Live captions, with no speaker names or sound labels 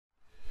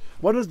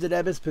What is the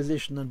Rebbe's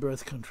position on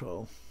birth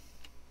control?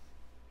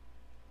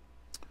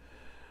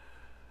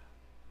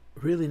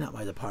 Really not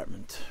my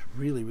department.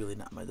 Really, really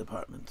not my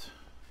department.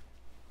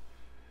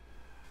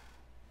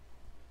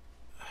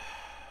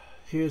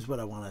 Here's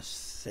what I want to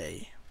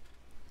say.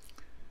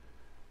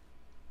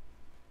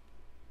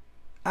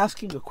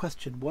 Asking a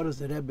question, what is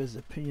the Rebbe's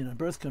opinion on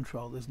birth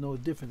control, is no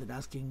different than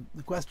asking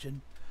the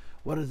question,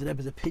 what is the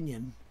Rebbe's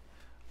opinion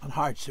on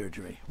heart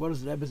surgery? What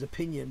is the Rebbe's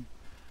opinion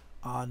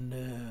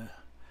on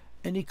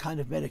any kind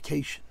of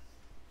medication?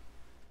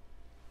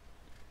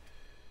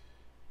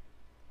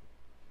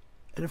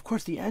 And of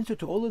course the answer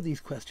to all of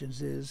these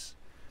questions is,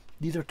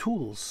 these are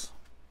tools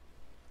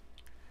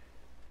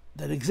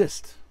that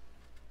exist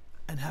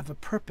and have a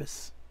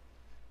purpose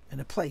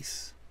and a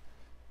place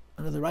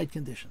under the right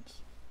conditions.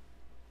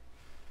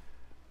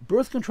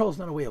 Birth control is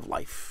not a way of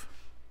life.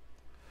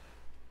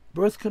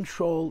 Birth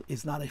control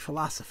is not a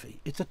philosophy.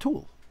 It's a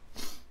tool.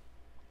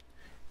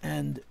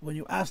 And when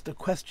you ask the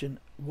question,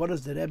 what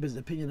is the Rebbe's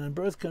opinion on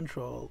birth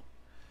control?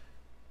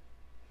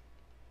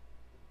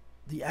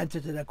 The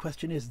answer to that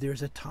question is,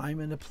 there's a time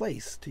and a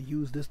place to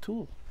use this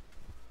tool.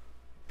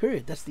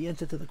 Period. That's the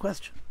answer to the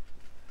question.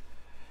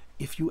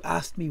 If you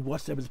asked me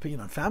what's the Rebbe's opinion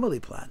on family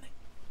planning,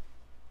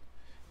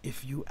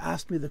 if you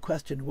asked me the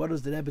question, what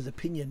is the Rebbe's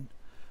opinion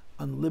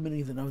on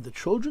limiting the number of the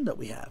children that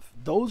we have,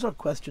 those are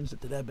questions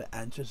that the Rebbe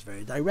answers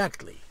very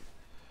directly.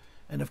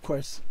 And of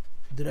course,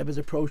 the Rebbe's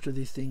approach to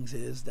these things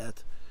is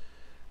that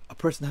a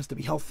person has to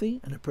be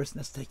healthy, and a person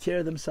has to take care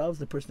of themselves,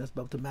 the person has to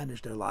be able to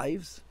manage their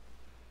lives.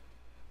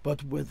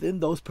 But within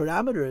those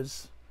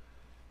parameters,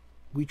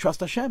 we trust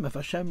Hashem. If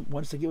Hashem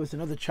wants to give us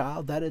another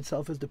child, that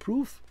itself is the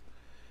proof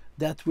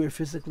that we're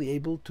physically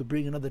able to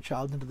bring another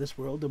child into this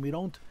world, and we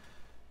don't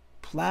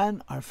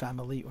plan our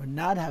family or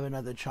not have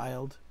another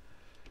child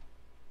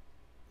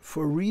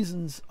for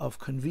reasons of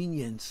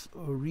convenience,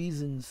 or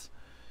reasons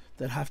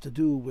that have to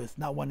do with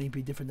not wanting to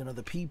be different than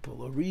other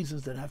people, or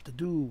reasons that have to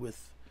do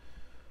with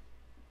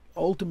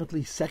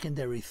ultimately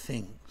secondary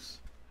things.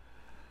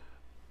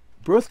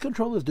 Birth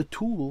control is the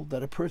tool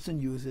that a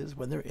person uses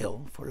when they're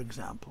ill, for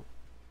example,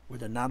 where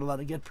they're not allowed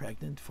to get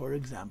pregnant, for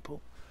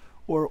example,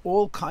 or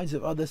all kinds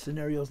of other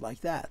scenarios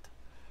like that.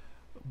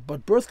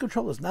 But birth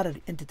control is not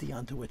an entity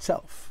unto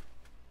itself.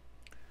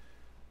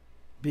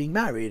 Being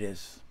married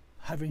is,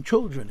 having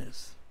children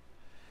is,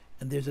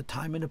 and there's a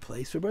time and a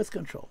place for birth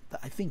control.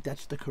 I think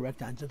that's the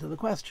correct answer to the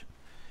question.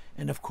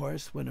 And of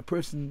course, when a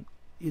person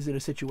is in a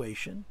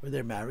situation where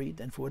they're married,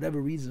 and for whatever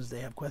reasons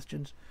they have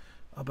questions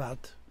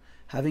about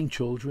having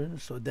children,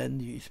 so then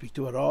you speak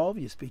to a Rav,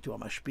 you speak to a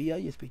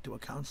Mashpia, you speak to a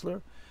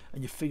counselor,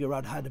 and you figure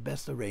out how to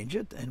best arrange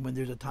it. And when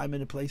there's a time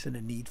and a place and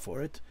a need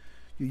for it,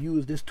 you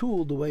use this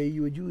tool the way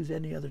you would use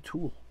any other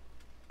tool.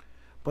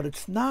 But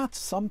it's not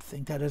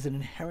something that has an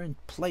inherent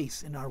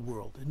place in our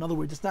world. In other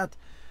words, it's not,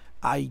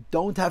 I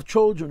don't have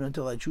children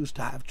until I choose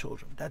to have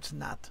children. That's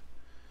not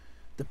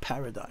the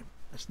paradigm.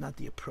 That's not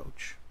the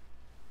approach.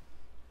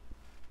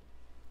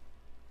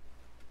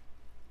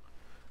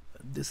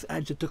 This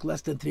answer took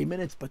less than 3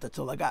 minutes, but that's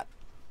all I got.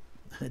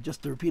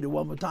 Just to repeat it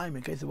one more time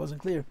in case it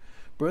wasn't clear.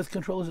 Birth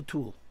control is a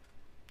tool.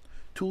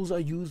 Tools are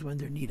used when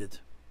they're needed.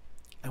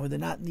 And when they're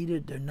not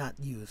needed, they're not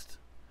used.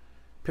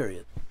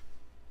 Period.